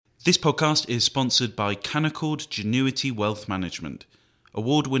This podcast is sponsored by Canaccord Genuity Wealth Management,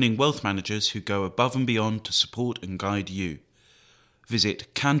 award-winning wealth managers who go above and beyond to support and guide you.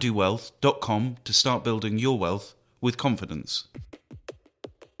 Visit candowealth.com to start building your wealth with confidence.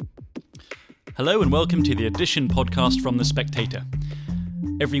 Hello and welcome to the Edition podcast from The Spectator.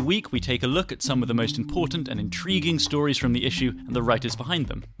 Every week we take a look at some of the most important and intriguing stories from the issue and the writers behind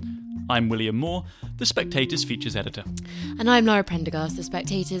them. I'm William Moore, The Spectator's features editor. And I'm Laura Prendergast, The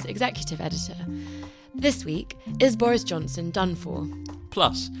Spectator's executive editor. This week, is Boris Johnson done for?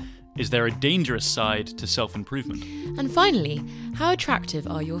 Plus, is there a dangerous side to self-improvement? And finally, how attractive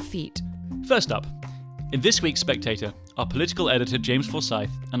are your feet? First up, in this week's Spectator, our political editor James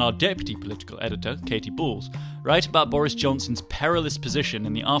Forsyth and our deputy political editor Katy Balls write about Boris Johnson's perilous position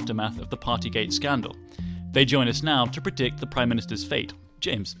in the aftermath of the Partygate scandal. They join us now to predict the Prime Minister's fate.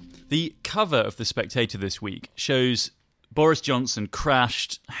 James. The cover of The Spectator this week shows Boris Johnson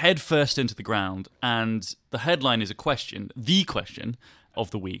crashed headfirst into the ground, and the headline is the question of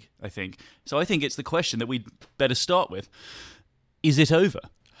the week, I think. So I think it's the question that we'd better start with. Is it over?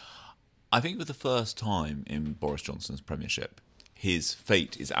 I think for the first time in Boris Johnson's premiership, his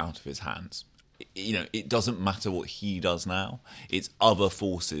fate is out of his hands. You know, it doesn't matter what he does now. It's other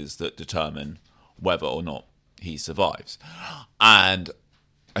forces that determine whether or not he survives. And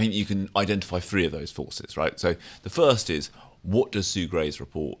I think you can identify three of those forces, right? So the first is, what does Sue Gray's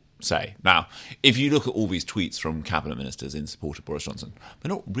report say? Now, if you look at all these tweets from cabinet ministers in support of Boris Johnson, they're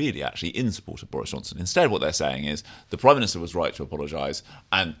not really actually in support of Boris Johnson. Instead, what they're saying is the Prime Minister was right to apologise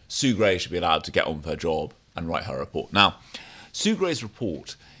and Sue Gray should be allowed to get on with her job and write her report. Now, Sue Gray's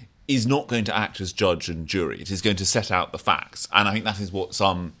report is not going to act as judge and jury. It is going to set out the facts. And I think that is what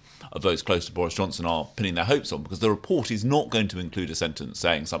some of those close to Boris Johnson are pinning their hopes on, because the report is not going to include a sentence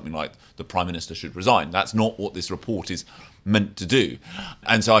saying something like the Prime Minister should resign. That's not what this report is meant to do.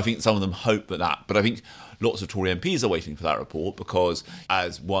 And so I think some of them hope that. But I think lots of Tory MPs are waiting for that report because,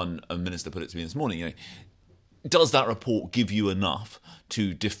 as one minister put it to me this morning, does that report give you enough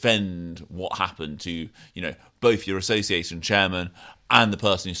to defend what happened to, both your association chairman and the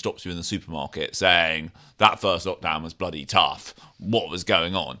person who stops you in the supermarket saying that first lockdown was bloody tough, what was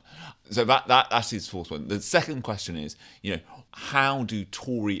going on? So that's his fourth one. The second question is, how do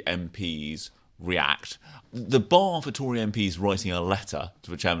Tory MPs react? The bar for Tory MPs writing a letter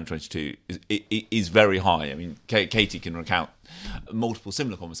to the chairman of 22 is very high. I mean, Katy can recount multiple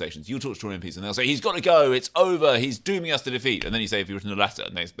similar conversations. You'll talk to Tory MPs and they'll say, he's got to go, it's over, he's dooming us to defeat. And then you say, have you written a letter?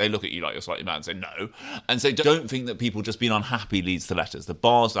 And they look at you like you're slightly mad and say, no. And so don't think that people just being unhappy leads to letters. The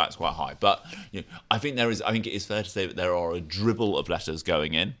bar's that's quite high. But I think it is fair to say that there are a dribble of letters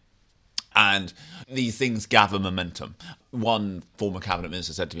going in. And these things gather momentum. One former cabinet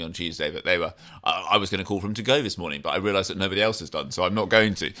minister said to me on Tuesday that I was going to call for him to go this morning, but I realised that nobody else has done, so I'm not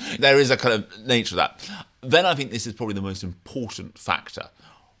going to. There is a kind of nature of that. Then I think this is probably the most important factor.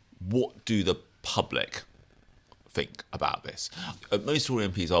 What do the public think about this? Most Tory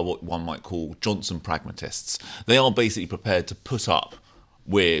MPs are what one might call Johnson pragmatists. They are basically prepared to put up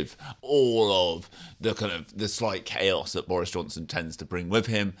with all of the slight chaos that Boris Johnson tends to bring with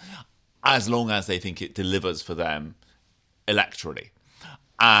him, as long as they think it delivers for them electorally.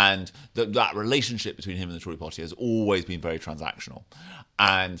 And that relationship between him and the Tory party has always been very transactional.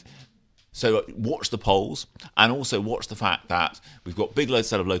 And so watch the polls, and also watch the fact that we've got big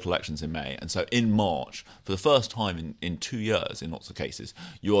set of local elections in May. And so in March, for the first time in 2 years, in lots of cases,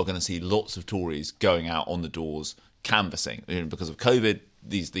 you are going to see lots of Tories going out on the doors canvassing. Because of COVID,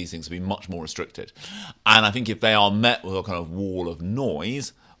 these things have been much more restricted. And I think if they are met with a kind of wall of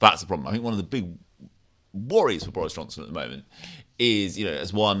noise, that's the problem. I think one of the big worries for Boris Johnson at the moment is,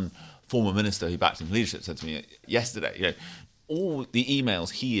 as one former minister who backed him for leadership said to me yesterday, all the emails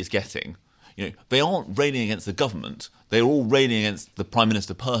he is getting, they aren't railing against the government. They're all railing against the Prime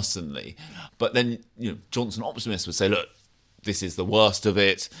Minister personally. But then, Johnson optimists would say, look, this is the worst of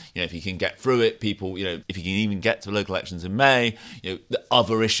it. If you can get through it, people, if you can even get to local elections in May, the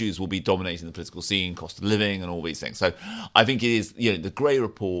other issues will be dominating the political scene, cost of living and all these things. So I think it is, the Gray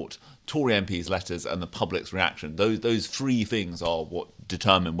report, Tory MPs' letters and the public's reaction. Those three things are what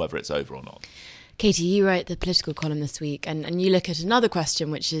determine whether it's over or not. Katy, you write the political column this week and you look at another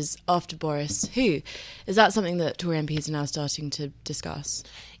question, which is after Boris, who? Is that something that Tory MPs are now starting to discuss?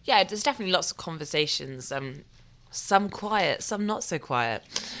 Yeah, there's definitely lots of conversations. Some quiet, some not so quiet.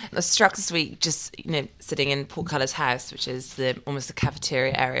 I was struck this week just, sitting in Portcullis House, which is almost the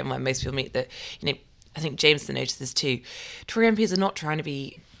cafeteria area where most people meet, that, I think James noticed this too. Tory MPs are not trying to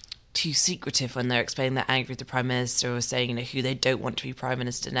be too secretive when they're explaining they're angry with the Prime Minister or saying, who they don't want to be Prime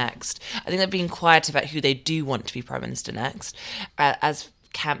Minister next. I think they're being quiet about who they do want to be Prime Minister next. As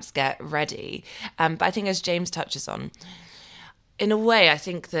camps get ready. But I think, as James touches on, in a way, I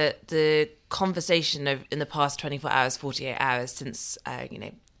think that the conversation in the past 24 hours, 48 hours since,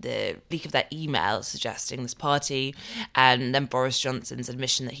 the leak of that email suggesting this party and then Boris Johnson's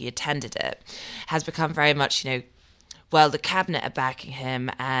admission that he attended it has become very much, well, the cabinet are backing him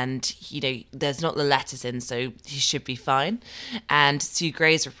and, there's not the letters in, so he should be fine. And Sue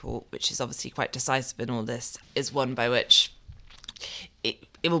Gray's report, which is obviously quite decisive in all this, is one by which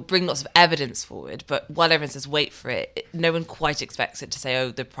it will bring lots of evidence forward, but while everyone says wait for it, no one quite expects it to say,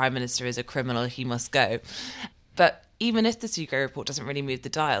 oh, the Prime Minister is a criminal, he must go. But even if the Sue Gray report doesn't really move the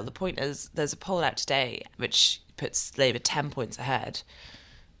dial, the point is there's a poll out today which puts Labour 10 points ahead.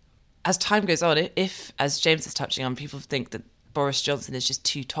 As time goes on, if, as James is touching on, people think that Boris Johnson is just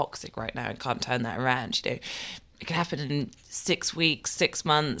too toxic right now and can't turn that around, it could happen in 6 weeks, 6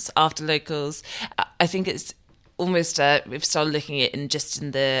 months, after locals. I think it's almost we've started looking at it in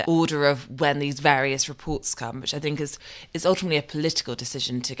the order of when these various reports come, which I think is ultimately a political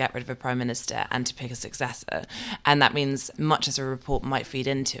decision to get rid of a Prime Minister and to pick a successor. And that means, much as a report might feed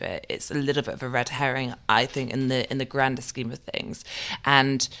into it, it's a little bit of a red herring, I think, in the grander scheme of things.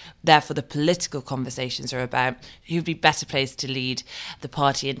 And therefore the political conversations are about who'd be better placed to lead the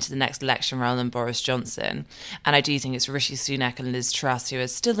party into the next election rather than Boris Johnson. And I do think it's Rishi Sunak and Liz Truss who are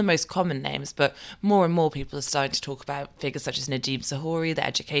still the most common names, but more and more people are starting to talk about figures such as Nadeem Sahori, the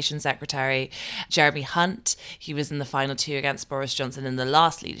Education Secretary, Jeremy Hunt. He was in the final two against Boris Johnson in the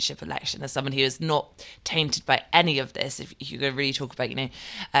last leadership election, as someone who is not tainted by any of this, if you could really talk about,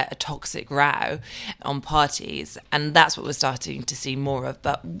 a toxic row on parties. And that's what we're starting to see more of.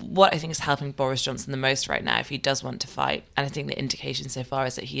 But what I think is helping Boris Johnson the most right now, if he does want to fight, and I think the indication so far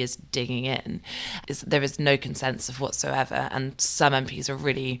is that he is digging in, is that there is no consensus whatsoever. And some MPs are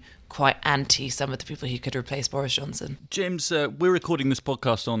really quite anti some of the people who could replace Boris Johnson. James, we're recording this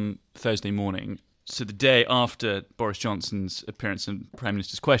podcast on Thursday morning, so the day after Boris Johnson's appearance in Prime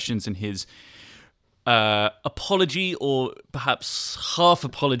Minister's Questions and his apology, or perhaps half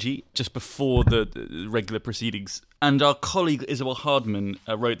apology, just before the regular proceedings. And our colleague Isabel Hardman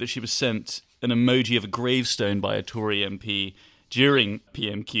wrote that she was sent an emoji of a gravestone by a Tory MP during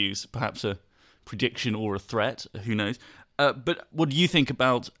PMQs, perhaps a prediction or a threat, who knows. But what do you think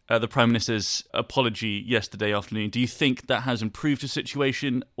about the Prime Minister's apology yesterday afternoon? Do you think that has improved the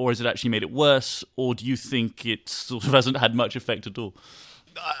situation, or has it actually made it worse, or do you think it sort of hasn't had much effect at all?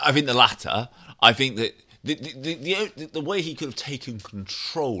 I think the latter. I think that the way he could have taken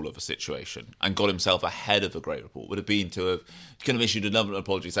control of a situation and got himself ahead of the Gray Report would have been to have kind of issued another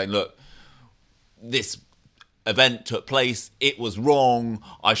apology saying, look, this event took place, it was wrong,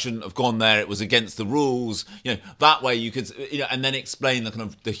 I shouldn't have gone there, it was against the rules, that way you could, and then explain the kind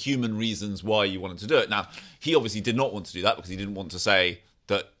of the human reasons why you wanted to do it. Now, he obviously did not want to do that because he didn't want to say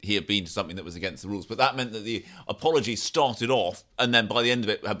that he had been to something that was against the rules, but that meant that the apology started off and then by the end of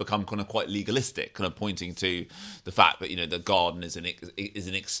it had become kind of quite legalistic, kind of pointing to the fact that, the garden is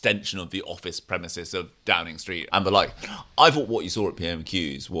an extension of the office premises of Downing Street and the like. I thought what you saw at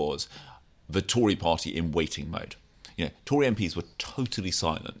PMQs was the Tory party in waiting mode. Tory MPs were totally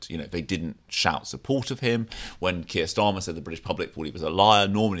silent. They didn't shout support of him. When Keir Starmer said the British public thought he was a liar,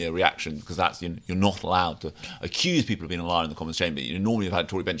 normally a reaction, because that's, you're not allowed to accuse people of being a liar in the Commons chamber. Normally you've had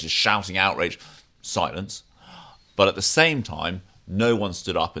Tory benches shouting outrage, silence. But at the same time, no one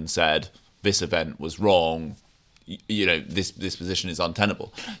stood up and said, this event was wrong, this position is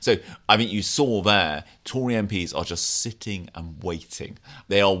untenable. So I think you saw there, Tory MPs are just sitting and waiting.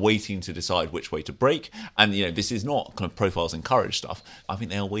 They are waiting to decide which way to break. And, this is not kind of profiles and courage stuff. I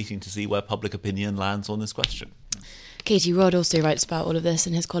think they are waiting to see where public opinion lands on this question. Katie Rodd also writes about all of this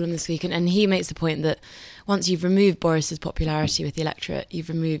in his column this week, and he makes the point that once you've removed Boris's popularity with the electorate, you've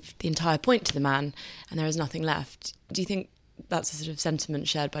removed the entire point to the man, and there is nothing left. Do you think that's a sort of sentiment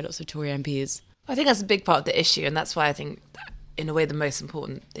shared by lots of Tory MPs? I think that's a big part of the issue, and that's why I think, in a way, the most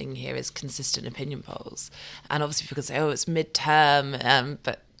important thing here is consistent opinion polls. And obviously people can say, it's mid-term,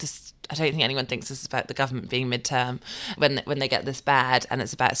 but I don't think anyone thinks this is about the government being mid-term when they get this bad, and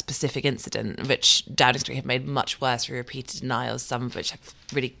it's about a specific incident, which Downing Street have made much worse through repeated denials, some of which have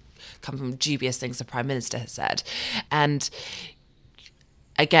really come from dubious things the Prime Minister has said. And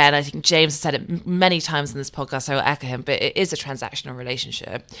again, I think James has said it many times in this podcast, so I will echo him, but it is a transactional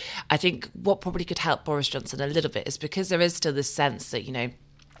relationship. I think what probably could help Boris Johnson a little bit is because there is still this sense that,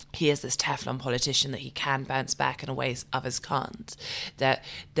 he is this Teflon politician, that he can bounce back in a way others can't. That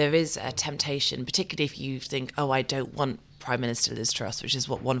there is a temptation, particularly if you think, I don't want Prime Minister Liz Truss, which is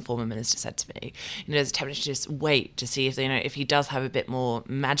what one former minister said to me. There's a temptation to just wait to see if he does have a bit more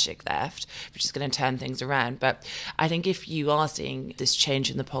magic left, which is going to turn things around. But I think if you are seeing this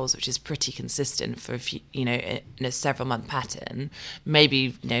change in the polls, which is pretty consistent for a few, in a several-month pattern, maybe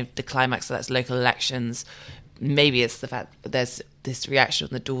the climax of that's local elections. Maybe it's the fact that there's this reaction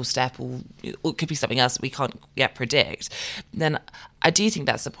on the doorstep, or it could be something else that we can't yet predict. Then I do think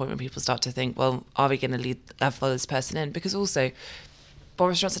that's the point when people start to think, well, are we going to follow this person in? Because also,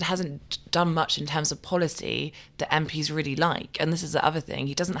 Boris Johnson hasn't done much in terms of policy that MPs really like. And this is the other thing.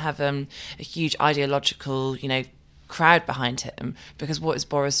 He doesn't have a huge ideological, crowd behind him, because what is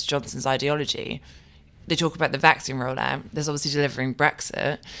Boris Johnson's ideology? They talk about the vaccine rollout. There's obviously delivering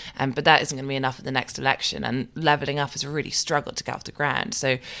Brexit, but that isn't going to be enough at the next election. And levelling up has really struggled to get off the ground.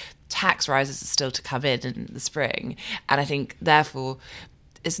 So tax rises are still to come in the spring. And I think, therefore,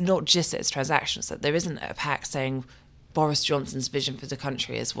 it's not just that it's transactional. So there isn't a pact saying Boris Johnson's vision for the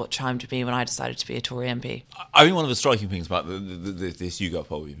country is what chimed with me when I decided to be a Tory MP. I think one of the striking things about this YouGov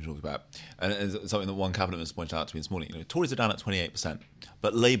poll we've been talking about, and it's something that one cabinet minister pointed out to me this morning, Tories are down at 28%,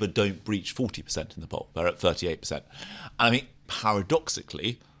 but Labour don't breach 40% in the poll. They're at 38%. And I mean,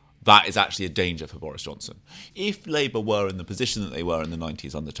 paradoxically, that is actually a danger for Boris Johnson. If Labour were in the position that they were in the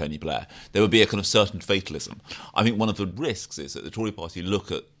 90s under Tony Blair, there would be a kind of certain fatalism. I think one of the risks is that the Tory party look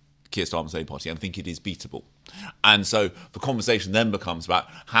at Keir Starmer's Labour Party and think it is beatable. And so the conversation then becomes about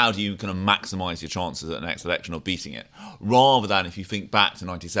how do you kind of maximise your chances at the next election of beating it, rather than, if you think back to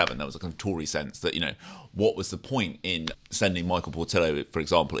 97, there was a kind of Tory sense that, what was the point in sending Michael Portillo, for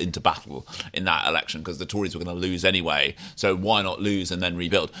example, into battle in that election, because the Tories were going to lose anyway, so why not lose and then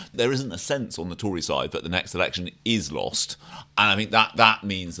rebuild? There isn't a sense on the Tory side that the next election is lost, and I think that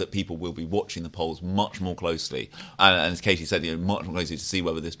means that people will be watching the polls much more closely, and as Katie said, much more closely to see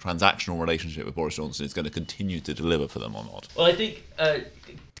whether this transactional relationship with Boris Johnson is going to continue to deliver for them or not. Well, I think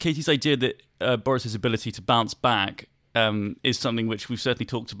Katie's idea that Boris's ability to bounce back is something which we've certainly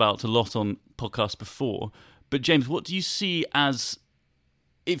talked about a lot on podcasts before. But James, what do you see as,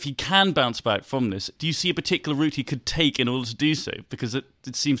 if he can bounce back from this, do you see a particular route he could take in order to do so? Because it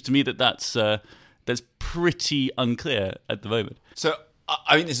seems to me that's pretty unclear at the moment. So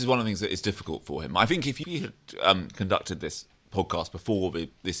I think this is one of the things that is difficult for him. I think if you had conducted this podcast before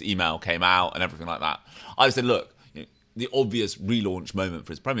this email came out and everything like that, I would say, look, the obvious relaunch moment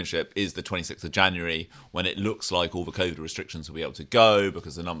for his premiership is the 26th of January, when it looks like all the COVID restrictions will be able to go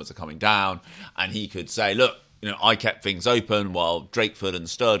because the numbers are coming down. And he could say, look, I kept things open while Drakeford and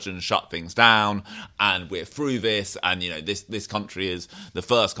Sturgeon shut things down, and we're through this. And, this country is the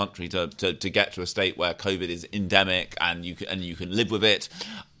first country to get to a state where COVID is endemic and you can live with it.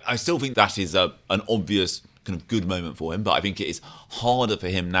 I still think that is an obvious kind of good moment for him, but I think it is harder for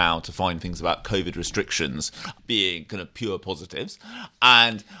him now to find things about COVID restrictions being kind of pure positives.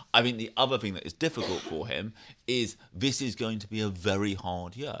 And I think the other thing that is difficult for him is this is going to be a very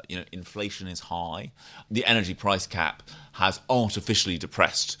hard year. Inflation is high. The energy price cap has artificially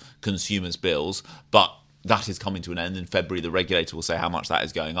depressed consumers' bills, but that is coming to an end. In February, the regulator will say how much that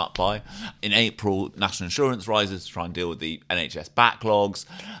is going up by. In April, national insurance rises to try and deal with the NHS backlogs.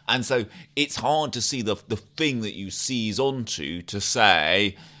 And so it's hard to see the thing that you seize onto to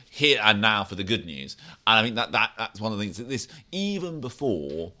say, here and now for the good news. And I think that's one of the things that this, even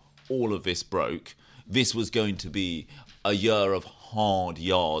before all of this broke, this was going to be a year of hard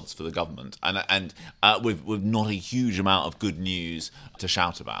yards for the government and with not a huge amount of good news to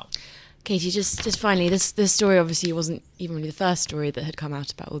shout about. Katie, just finally, this story obviously wasn't even really the first story that had come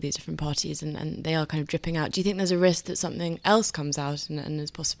out about all these different parties, and they are kind of dripping out. Do you think there's a risk that something else comes out and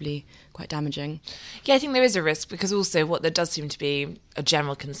is possibly quite damaging? Yeah, I think there is a risk, because also what there does seem to be a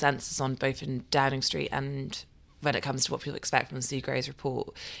general consensus on, both in Downing Street and when it comes to what people expect from the Sue Gray's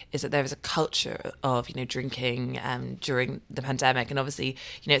report, is that there is a culture of, drinking during the pandemic. And obviously,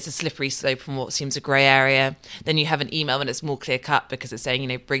 it's a slippery slope from what seems a grey area. Then you have an email when it's more clear cut, because it's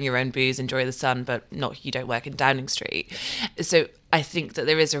saying, bring your own booze, enjoy the sun, but you don't work in Downing Street. So I think that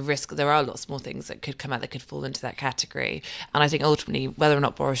there is a risk. There are lots more things that could come out that could fall into that category. And I think ultimately, whether or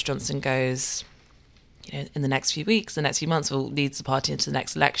not Boris Johnson goes, in the next few weeks, the next few months, or leads the party into the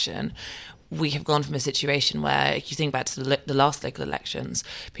next election, we have gone from a situation where, if you think back to the last local elections,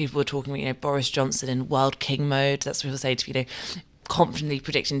 people were talking about, Boris Johnson in world king mode. That's what people say to, confidently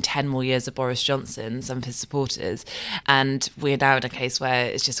predicting 10 more years of Boris Johnson, some of his supporters. And we're now in a case where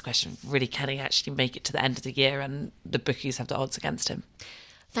it's just a question of, really, can he actually make it to the end of the year? And the bookies have the odds against him.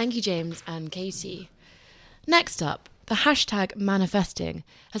 Thank you, James and Katie. Next up, the hashtag manifesting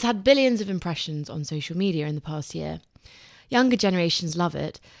has had billions of impressions on social media in the past year. Younger generations love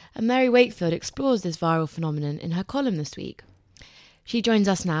it, and Mary Wakefield explores this viral phenomenon in her column this week. She joins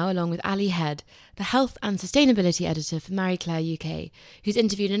us now, along with Ali Head, the Health and Sustainability Editor for Marie Claire UK, who's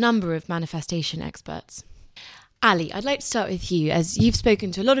interviewed a number of manifestation experts. Ali, I'd like to start with you, as you've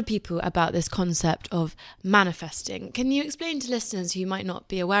spoken to a lot of people about this concept of manifesting. Can you explain to listeners who might not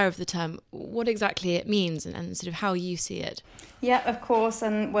be aware of the term what exactly it means and sort of how you see it? Yeah, of course.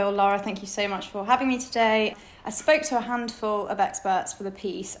 And Will, Laura, thank you so much for having me today. I spoke to a handful of experts for the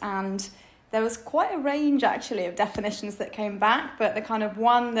piece, and there was quite a range, actually, of definitions that came back, but the kind of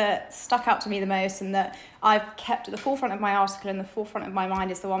one that stuck out to me the most and that I've kept at the forefront of my article and the forefront of my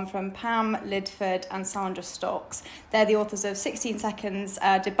mind is the one from Pam Lidford and Sandra Stocks. They're the authors of 16 Seconds,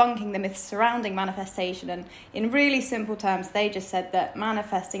 Debunking the Myths Surrounding Manifestation. And in really simple terms, they just said that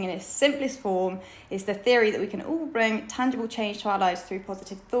manifesting in its simplest form is the theory that we can all bring tangible change to our lives through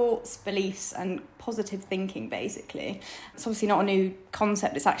positive thoughts, beliefs, and positive thinking, basically. It's obviously not a new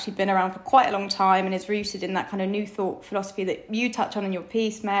concept. It's actually been around for quite a long time and is rooted in that kind of new thought philosophy that you touch on in your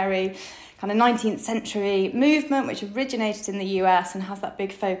piece, Mary, kind of 19th century movement, which originated in the US and has that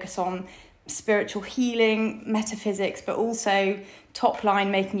big focus on spiritual healing, metaphysics, but also top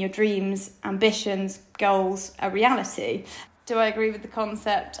line, making your dreams, ambitions, goals a reality. Do I agree with the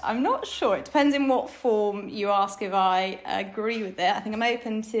concept? I'm not sure. It depends in what form you ask if I agree with it. I think I'm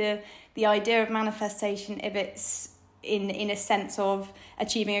open to the idea of manifestation if it's in a sense of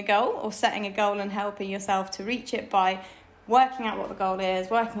achieving a goal or setting a goal and helping yourself to reach it by working out what the goal is,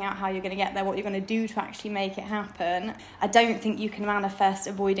 working out how you're going to get there, what you're going to do to actually make it happen. I don't think you can manifest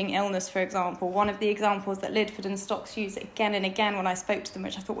avoiding illness, for example. One of the examples that Lidford and Stocks used again and again when I spoke to them,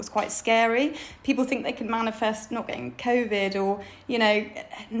 which I thought was quite scary, people think they can manifest not getting COVID or,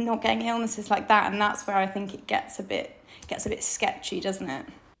 not getting illnesses like that, and that's where I think it gets a bit sketchy, doesn't it?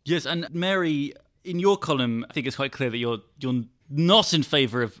 Yes, and Mary, in your column, I think it's quite clear that you're not in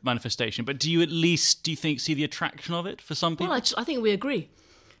favour of manifestation, but do you see the attraction of it for some people? Well, I think we agree.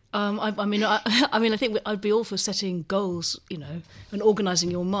 I think I'd be all for setting goals, and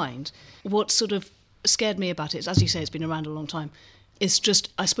organising your mind. What sort of scared me about it is, as you say, it's been around a long time. It's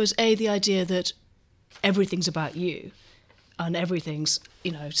just, I suppose, the idea that everything's about you and everything's,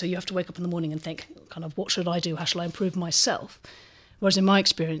 so you have to wake up in the morning and think, kind of, what should I do? How shall I improve myself? Whereas in my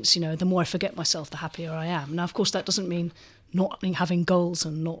experience, the more I forget myself, the happier I am. Now, of course, that doesn't mean not having goals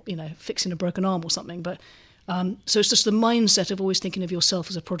and not, fixing a broken arm or something. But so it's just the mindset of always thinking of yourself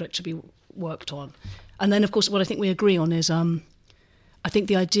as a product to be worked on. And then, of course, what I think we agree on is I think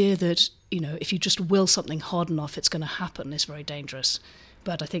the idea that, if you just will something hard enough, it's going to happen is very dangerous.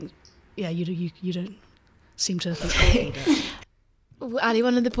 But I think, you don't seem to think that. Ali,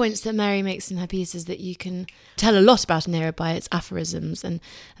 one of the points that Mary makes in her piece is that you can tell a lot about an era by its aphorisms and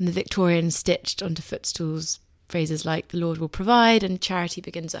the Victorian stitched onto footstools phrases like "the Lord will provide" and "charity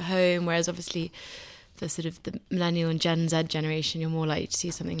begins at home," whereas obviously for sort of the millennial and Gen Z generation, you're more likely to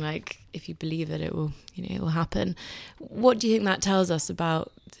see something like "if you believe it, it will happen." What do you think that tells us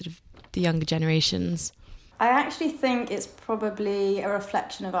about sort of the younger generations? I actually think it's probably a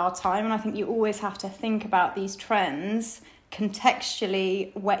reflection of our time, and I think you always have to think about these trends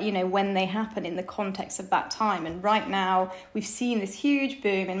contextually, when they happen in the context of that time. And right now we've seen this huge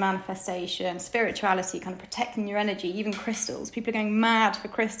boom in manifestation, spirituality, kind of protecting your energy, even crystals. People are going mad for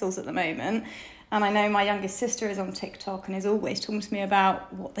crystals at the moment. And I know my youngest sister is on TikTok and is always talking to me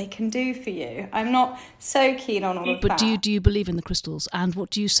about what they can do for you. I'm not so keen on all of that. But do you believe in the crystals? And what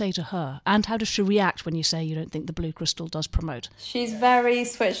do you say to her? And how does she react when you say you don't think the blue crystal does promote? She's very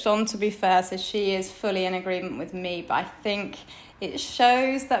switched on, to be fair, so she is fully in agreement with me. But I think it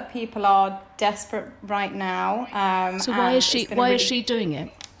shows that people are desperate right now. So why is she doing it?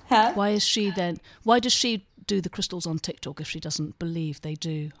 Huh? Why does she do the crystals on TikTok if she doesn't believe they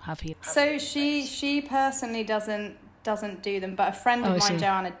do have healing? So she personally doesn't do them, but a friend of mine,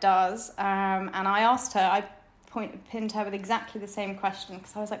 Joanna, does. And I asked her, I pinned her with exactly the same question,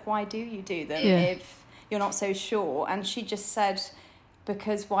 because I was like, why do you do them if you're not so sure? And she just said,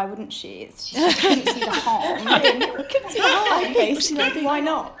 because why wouldn't she? She couldn't see the harm. Why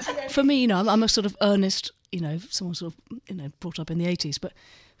not? For me, I'm a sort of earnest, someone sort of, brought up in the 80s, but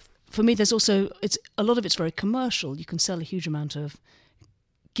for me, there's also, a lot of it's very commercial. You can sell a huge amount of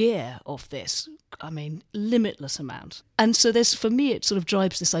gear off this. I mean, limitless amount. And so for me, it sort of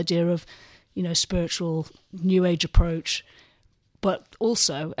drives this idea of, spiritual, new age approach, but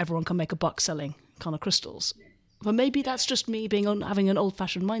also everyone can make a buck selling kind of crystals. But maybe that's just me having an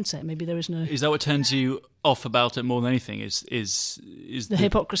old-fashioned mindset. Maybe there is no. Is that what turns you off about it more than anything? Is the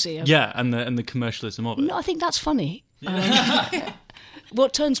hypocrisy? And the commercialism of it. No, I think that's funny.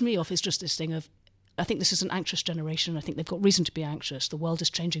 What turns me off is just this thing of I think this is an anxious generation. I think they've got reason to be anxious. The world is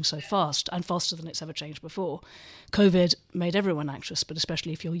changing so fast, and faster than it's ever changed before. COVID made everyone anxious, but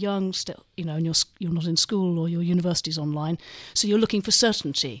especially if you're young, still, and you're not in school or your university's online. So you're looking for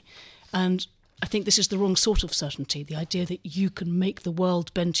certainty. And I think this is the wrong sort of certainty. The idea that you can make the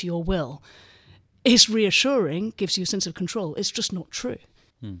world bend to your will is reassuring, gives you a sense of control. It's just not true.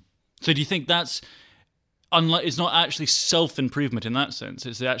 So do you think that's... it's not actually self-improvement in that sense.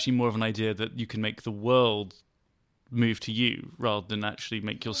 It's actually more of an idea that you can make the world move to you rather than actually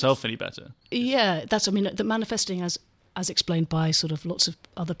make yourself any better. Yeah, the manifesting, as explained by sort of lots of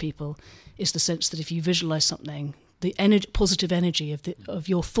other people, is the sense that if you visualize something, the positive energy of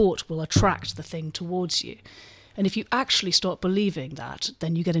your thought will attract the thing towards you. And if you actually start believing that,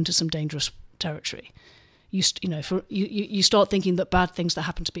 then you get into some dangerous territory. You start thinking that bad things that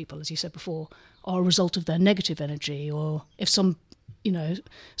happen to people, as you said before, are a result of their negative energy, or if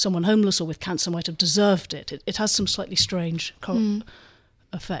someone homeless or with cancer might have deserved it. It has some slightly strange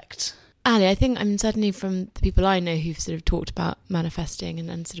effects. Ali, I think, certainly from the people I know who've sort of talked about manifesting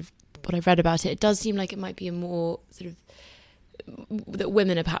and sort of what I've read about it, it does seem like it might be a more sort of, that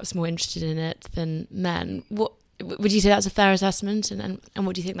women are perhaps more interested in it than men. What would you say that's a fair assessment, and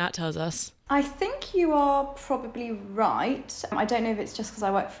what do you think that tells us? I think you are probably right. I don't know if it's just because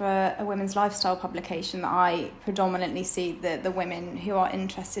I work for a women's lifestyle publication that I predominantly see the women who are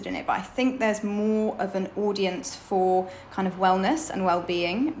interested in it, but I think there's more of an audience for kind of wellness and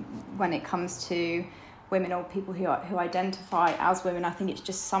well-being when it comes to women or people who identify as women. I think it's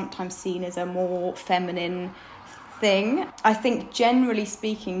just sometimes seen as a more feminine thing. I think generally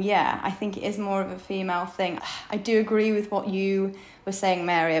speaking, I think it is more of a female thing. I do agree with what you were saying,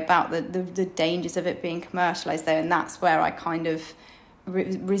 Mary, about the dangers of it being commercialised though, and that's where I kind of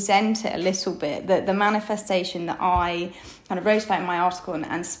resent it a little bit. The manifestation that I kind of wrote about in my article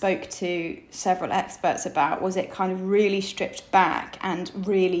and spoke to several experts about was it kind of really stripped back and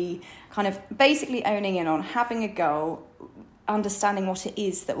really kind of basically owning in on having a goal, understanding what it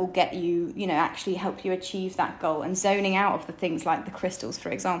is that will get you, actually help you achieve that goal, and zoning out of the things like the crystals, for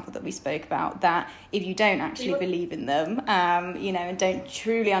example, that we spoke about, that if you don't actually believe in them, and don't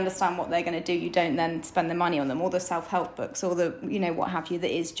truly understand what they're going to do, you don't then spend the money on them, or the self-help books, or the, what have you,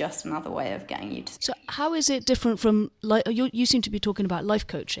 that is just another way of getting you to... So how is it different from, you seem to be talking about life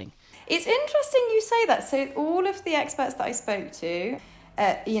coaching. It's interesting you say that. So all of the experts that I spoke to,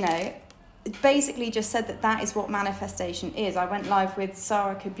 basically just said that is what manifestation is. I went live with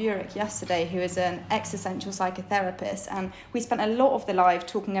Sarah Kaburik yesterday, who is an existential psychotherapist, and we spent a lot of the live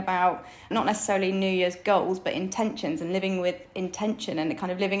talking about not necessarily New Year's goals, but intentions and living with intention and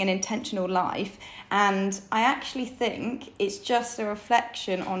kind of living an intentional life. And I actually think it's just a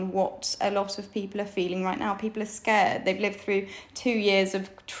reflection on what a lot of people are feeling right now. People are scared. They've lived through 2 years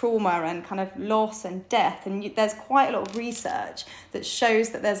of trauma and kind of loss and death, and there's quite a lot of research that shows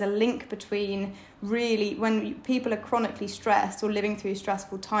that there's a link between really when people are chronically stressed or living through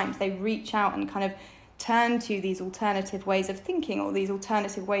stressful times, they reach out and kind of turn to these alternative ways of thinking or these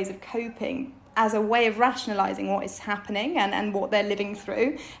alternative ways of coping as a way of rationalising what is happening and what they're living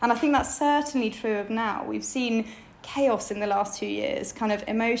through. And I think that's certainly true of now. We've seen chaos in the last 2 years, kind of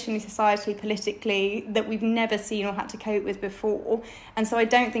emotionally, societally, politically, that we've never seen or had to cope with before. And so I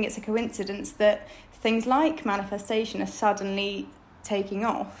don't think it's a coincidence that things like manifestation are suddenly taking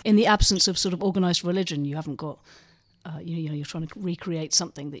off. In the absence of sort of organised religion, you haven't got, you're trying to recreate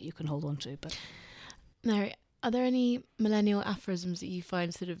something that you can hold on to. But Mary, are there any millennial aphorisms that you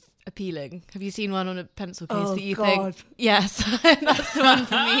find sort of appealing? Have you seen one on a pencil case that you think, yes, that's the one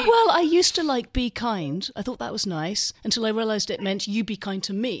for me? Well, I used to like be kind. I thought that was nice until I realised it meant you be kind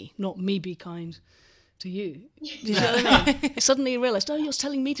to me, not me be kind to you. Do you know what I mean? Suddenly you realised, you're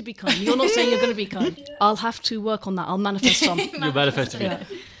telling me to be kind. You're not saying you're going to be kind. I'll have to work on that. I'll manifest some. You'll manifest it. Yeah.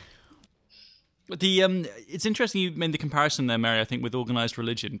 It's interesting you made the comparison there, Mary, I think, with organised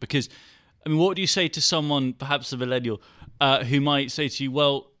religion, because what do you say to someone, perhaps a millennial, who might say to you,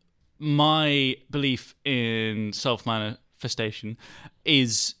 well, my belief in self-manifestation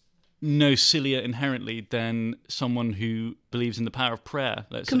is no sillier inherently than someone who believes in the power of prayer,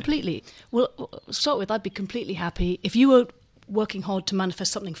 let's say. Completely. Well, to start with, I'd be completely happy. If you were working hard to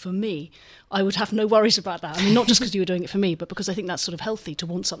manifest something for me, I would have no worries about that. Not just because you were doing it for me, but because I think that's sort of healthy to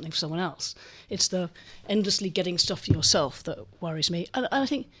want something for someone else. It's the endlessly getting stuff for yourself that worries me. And I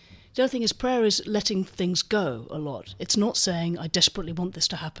think the other thing is prayer is letting things go a lot. It's not saying, I desperately want this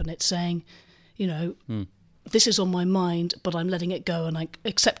to happen. It's saying, this is on my mind, but I'm letting it go and I'm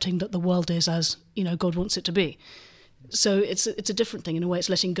accepting that the world is as, God wants it to be. So it's a different thing. In a way, it's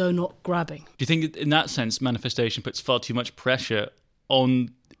letting go, not grabbing. Do you think in that sense, manifestation puts far too much pressure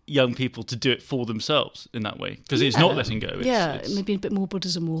on young people to do it for themselves in that way, because it's not letting go. It's Maybe a bit more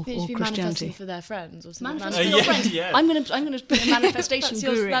Buddhism or Manifesting Christianity. for their friends or something. Manifest for your friends. yeah. I'm gonna be a manifestation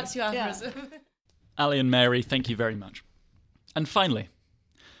guru. That's your aphorism. Ali and Mary, thank you very much. And finally,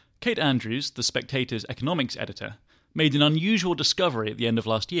 Kate Andrews, the Spectator's economics editor, made an unusual discovery at the end of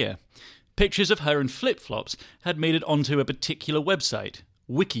last year. Pictures of her in flip-flops had made it onto a particular website,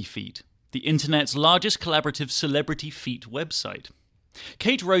 WikiFeet, the internet's largest collaborative celebrity feet website.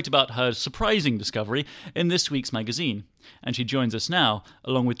 Kate wrote about her surprising discovery in this week's magazine, and she joins us now,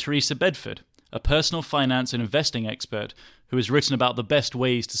 along with Teresa Bedford, a personal finance and investing expert who has written about the best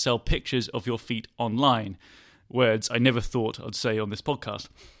ways to sell pictures of your feet online. Words I never thought I'd say on this podcast.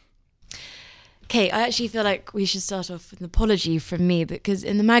 Kate, I actually feel like we should start off with an apology from me, because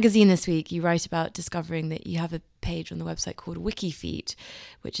in the magazine this week you write about discovering that you have a page on the website called WikiFeet,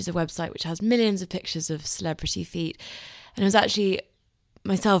 which is a website which has millions of pictures of celebrity feet. And it was actually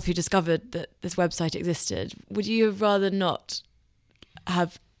myself who discovered that this website existed. Would you have rather not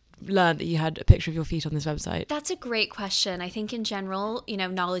have learned that you had a picture of your feet on this website? That's a great question. I think in general,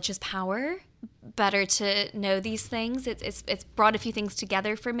 knowledge is power. Better to know these things. It's brought a few things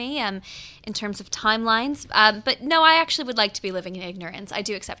together for me in terms of timelines. But no, I actually would like to be living in ignorance. I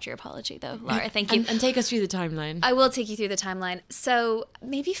do accept your apology, though, Laura. Thank you. And take us through the timeline. I will take you through the timeline. So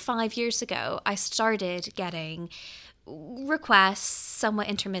maybe 5 years ago, I started getting requests somewhat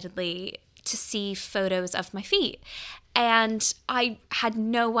intermittently to see photos of my feet. And I had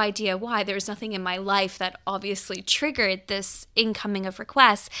no idea why. There was nothing in my life that obviously triggered this incoming of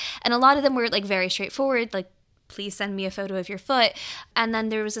requests. And a lot of them were like very straightforward, like, please send me a photo of your foot. And then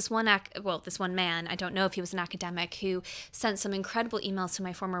there was this one man, I don't know if he was an academic, who sent some incredible emails to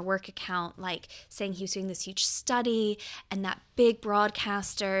my former work account, like saying he was doing this huge study and that big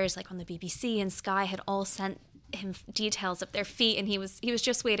broadcasters like on the BBC and Sky had all sent him details of their feet, and he was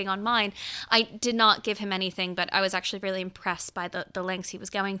just waiting on mine. I did not give him anything, but I was actually really impressed by the lengths he was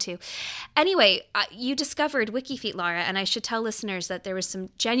going to. Anyway, you discovered WikiFeet, Laura, and I should tell listeners that there was some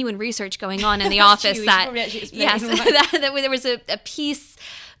genuine research going on in the office. That there was a piece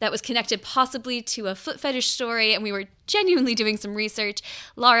that was connected possibly to a foot fetish story, and we were genuinely doing some research.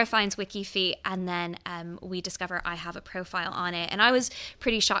 Laura finds WikiFeet, and then we discover I have a profile on it. And I was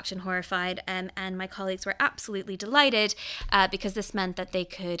pretty shocked and horrified, and my colleagues were absolutely delighted because this meant that they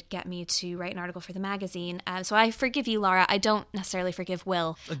could get me to write an article for the magazine. So I forgive you, Laura. I don't necessarily forgive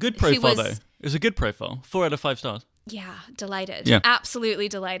Will. A good profile, though. It was a good profile. 4 out of 5 stars. Yeah, delighted. Yeah. Absolutely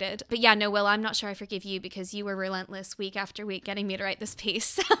delighted. But yeah, no, Will, I'm not sure I forgive you because you were relentless week after week getting me to write this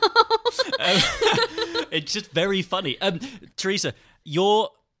piece. It's just very funny. Teresa,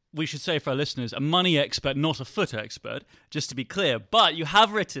 we should say for our listeners, a money expert, not a foot expert, just to be clear. But you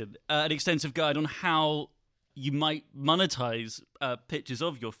have written an extensive guide on how you might monetize pictures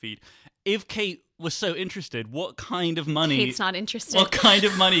of your feet. If Kate was so interested, what kind of money... Kate's not interested. What kind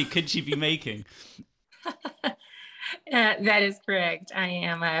of money could she be making? That is correct. I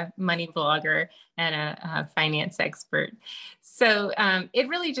am a money blogger and a finance expert. So it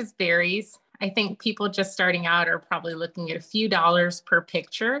really just varies. I think people just starting out are probably looking at a few dollars per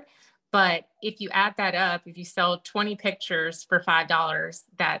picture. But if you add that up, if you sell 20 pictures for $5,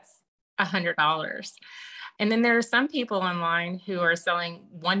 that's $100. And then there are some people online who are selling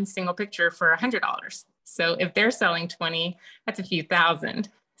one single picture for $100. So if they're selling 20, that's a few thousand.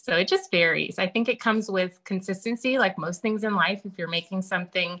 So it just varies. I think it comes with consistency, like most things in life. If you're making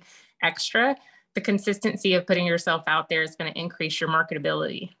something extra, the consistency of putting yourself out there is going to increase your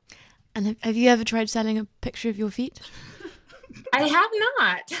marketability. And have you ever tried selling a picture of your feet? I have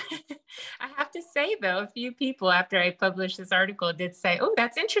not. I have to say, though, a few people after I published this article did say, oh,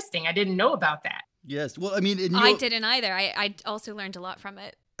 that's interesting. I didn't know about that. Yes. Well, I mean, I didn't either. I also learned a lot from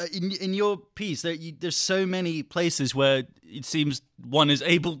it. In your piece, there's so many places where it seems one is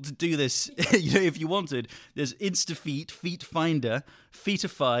able to do this, if you wanted. There's InstaFeet, Feet Finder,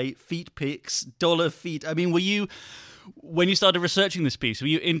 Feetify, Feet Pics, Dollar Feet. I mean, when you started researching this piece, were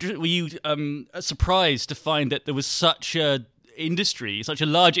you surprised to find that there was such a industry, such a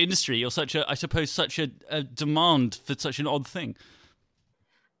large industry, or such a demand for such an odd thing?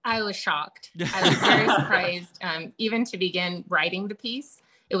 I was shocked. I was very surprised, even to begin writing the piece.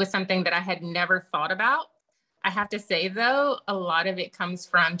 It was something that I had never thought about. I have to say, though, a lot of it comes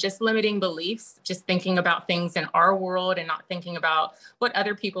from just limiting beliefs, just thinking about things in our world and not thinking about what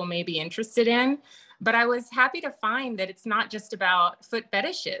other people may be interested in. But I was happy to find that it's not just about foot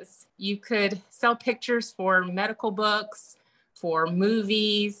fetishes. You could sell pictures for medical books, for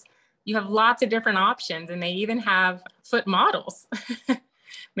movies. You have lots of different options, and they even have foot models.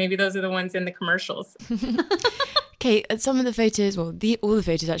 Maybe those are the ones in the commercials. Kate, some of the photos, all the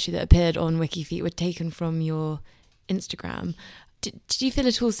photos actually that appeared on WikiFeet were taken from your Instagram. Did you feel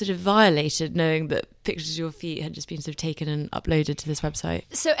at all sort of violated knowing that pictures of your feet had just been sort of taken and uploaded to this website?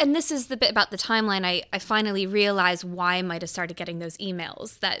 So, and this is the bit about the timeline. I finally realized why I might have started getting those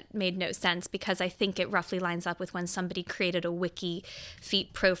emails that made no sense, because I think it roughly lines up with when somebody created a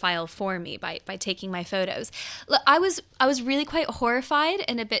WikiFeet profile for me by taking my photos. Look, I was really quite horrified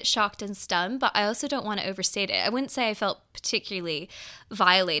and a bit shocked and stunned, but I also don't want to overstate it. I wouldn't say I felt particularly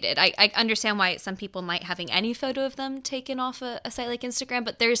violated. I understand why some people might having any photo of them taken off a site like Instagram,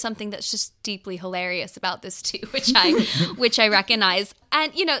 but there's something that's just deeply hilarious about this too, which I recognize.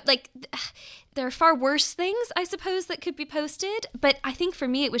 And there are far worse things, I suppose, that could be posted. But I think for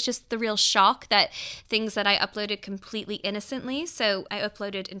me, it was just the real shock that things that I uploaded completely innocently. So I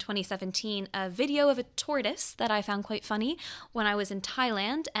uploaded in 2017 a video of a tortoise that I found quite funny when I was in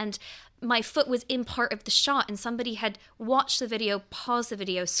Thailand. And my foot was in part of the shot, and somebody had watched the video, paused the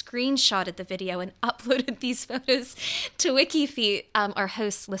video, screenshotted the video, and uploaded these photos to WikiFeet. Our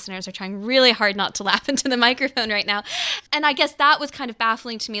host listeners are trying really hard not to laugh into the microphone right now. And I guess that was kind of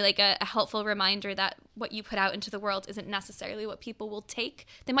baffling to me, like a helpful reminder that what you put out into the world isn't necessarily what people will take.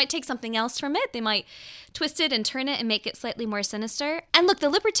 They might take something else from it. They might twist it and turn it and make it slightly more sinister. And look, the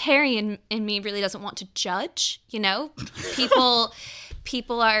libertarian in me really doesn't want to judge,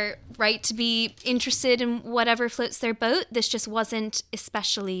 People are right to be interested in whatever floats their boat. This just wasn't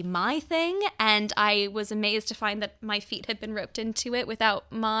especially my thing, and I was amazed to find that my feet had been roped into it without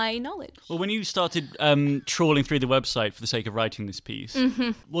my knowledge. Well, when you started trawling through the website for the sake of writing this piece,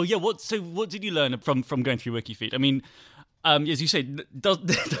 well, yeah, what did you learn from going through WikiFeet? I mean, as you say,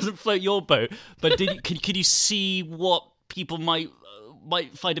 doesn't float your boat, but could you see what people might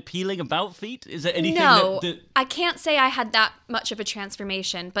find appealing about feet? Is there anything that I can't say I had that much of a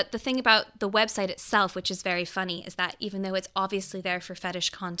transformation, but the thing about the website itself, which is very funny, is that even though it's obviously there for fetish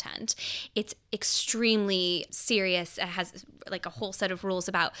content, it's extremely serious. It has like a whole set of rules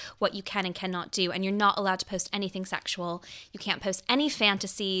about what you can and cannot do, and you're not allowed to post anything sexual. You can't post any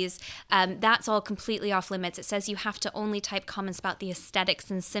fantasies. That's all completely off limits. It says you have to only type comments about the aesthetics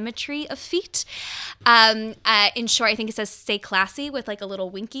and symmetry of feet. In short, I think it says stay classy with like a little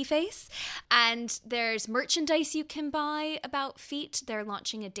winky face. And there's merchandise you can buy about feet. They're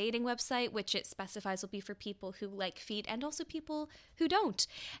launching a dating website, which it specifies will be for people who like feet and also people who don't.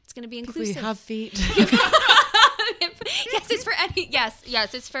 It's going to be inclusive. People who have feet. Yes, it's for any. Yes,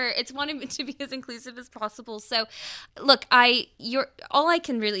 it's wanting to be as inclusive as possible. So, look, all I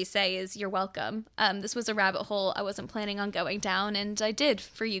can really say is you're welcome. This was a rabbit hole I wasn't planning on going down, and I did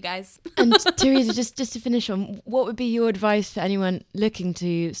for you guys. And Teresa, just to finish on, what would be your advice for anyone looking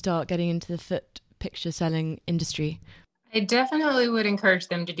to start getting into the foot picture selling industry? I definitely would encourage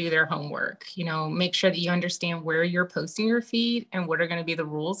them to do their homework. Make sure that you understand where you're posting your feet and what are going to be the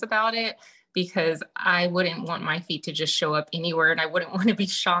rules about it, because I wouldn't want my feet to just show up anywhere, and I wouldn't want to be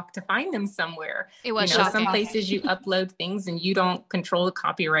shocked to find them somewhere. It was shocking. Some places you upload things and you don't control the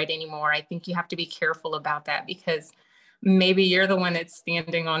copyright anymore. I think you have to be careful about that, because maybe you're the one that's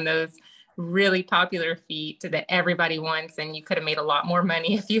standing on those really popular feet that everybody wants, and you could have made a lot more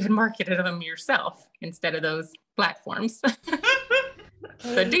money if you had marketed them yourself instead of those platforms.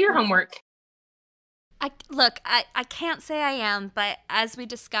 So do your homework. I can't say I am, but as we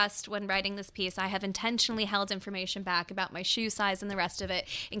discussed when writing this piece, I have intentionally held information back about my shoe size and the rest of it.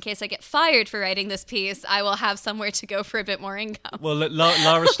 In case I get fired for writing this piece, I will have somewhere to go for a bit more income. Well,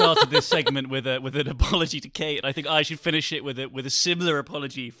 Lara started this segment with an apology to Kate, and I think I should finish it with a similar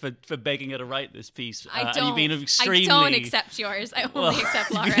apology for begging her to write this piece. I don't accept yours. I only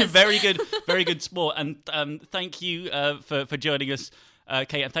accept Lara's. Very good sport. And thank you for joining us,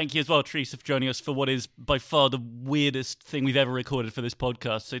 Kate, and thank you as well, Teresa, for joining us for what is by far the weirdest thing we've ever recorded for this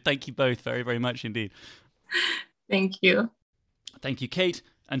podcast. So thank you both very, very much indeed. Thank you. Thank you, Kate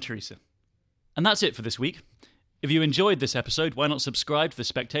and Teresa. And that's it for this week. If you enjoyed this episode, why not subscribe to The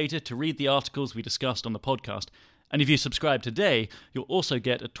Spectator to read the articles we discussed on the podcast? And if you subscribe today, you'll also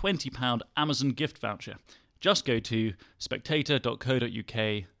get a £20 Amazon gift voucher. Just go to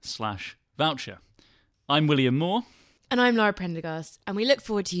spectator.co.uk/voucher. I'm William Moore. And I'm Lara Prendergast, and we look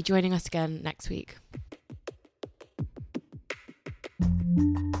forward to you joining us again next week.